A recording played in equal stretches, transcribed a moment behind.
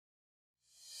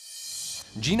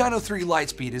G903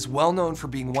 LIGHTSPEED is well known for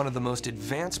being one of the most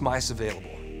advanced mice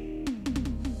available.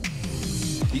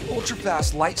 The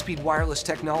ultra-fast LIGHTSPEED wireless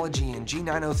technology in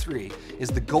G903 is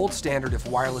the gold standard of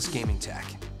wireless gaming tech.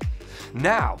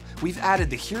 Now, we've added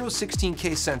the Hero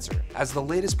 16K sensor as the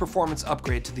latest performance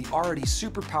upgrade to the already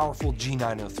super powerful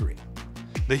G903.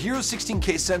 The Hero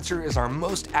 16K sensor is our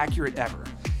most accurate ever.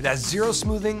 It has zero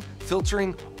smoothing,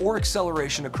 filtering, or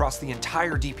acceleration across the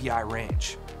entire DPI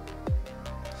range.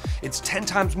 It's 10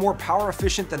 times more power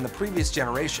efficient than the previous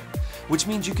generation, which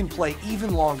means you can play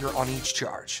even longer on each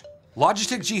charge.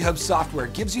 Logitech G Hub software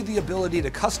gives you the ability to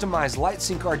customize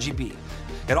LightSync RGB.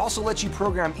 It also lets you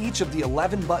program each of the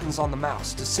 11 buttons on the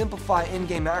mouse to simplify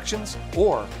in-game actions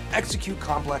or execute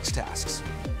complex tasks.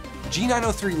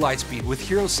 G903 LIGHTSPEED with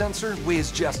Hero sensor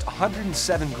weighs just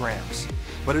 107 grams,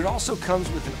 but it also comes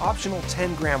with an optional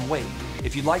 10-gram weight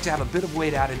if you'd like to have a bit of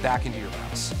weight added back into your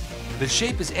mouse. The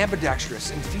shape is ambidextrous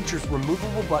and features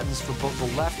removable buttons for both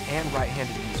the left and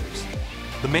right-handed users.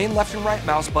 The main left and right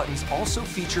mouse buttons also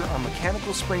feature our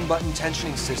mechanical spring button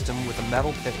tensioning system with a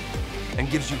metal pivot and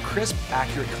gives you crisp,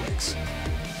 accurate clicks.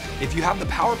 If you have the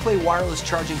PowerPlay wireless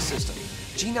charging system,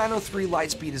 G903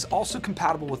 LIGHTSPEED is also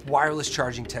compatible with wireless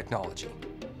charging technology.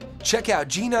 Check out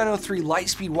G903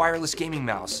 LIGHTSPEED wireless gaming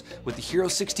mouse with the Hero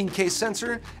 16K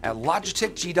sensor at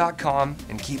logitechg.com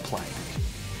and keep playing.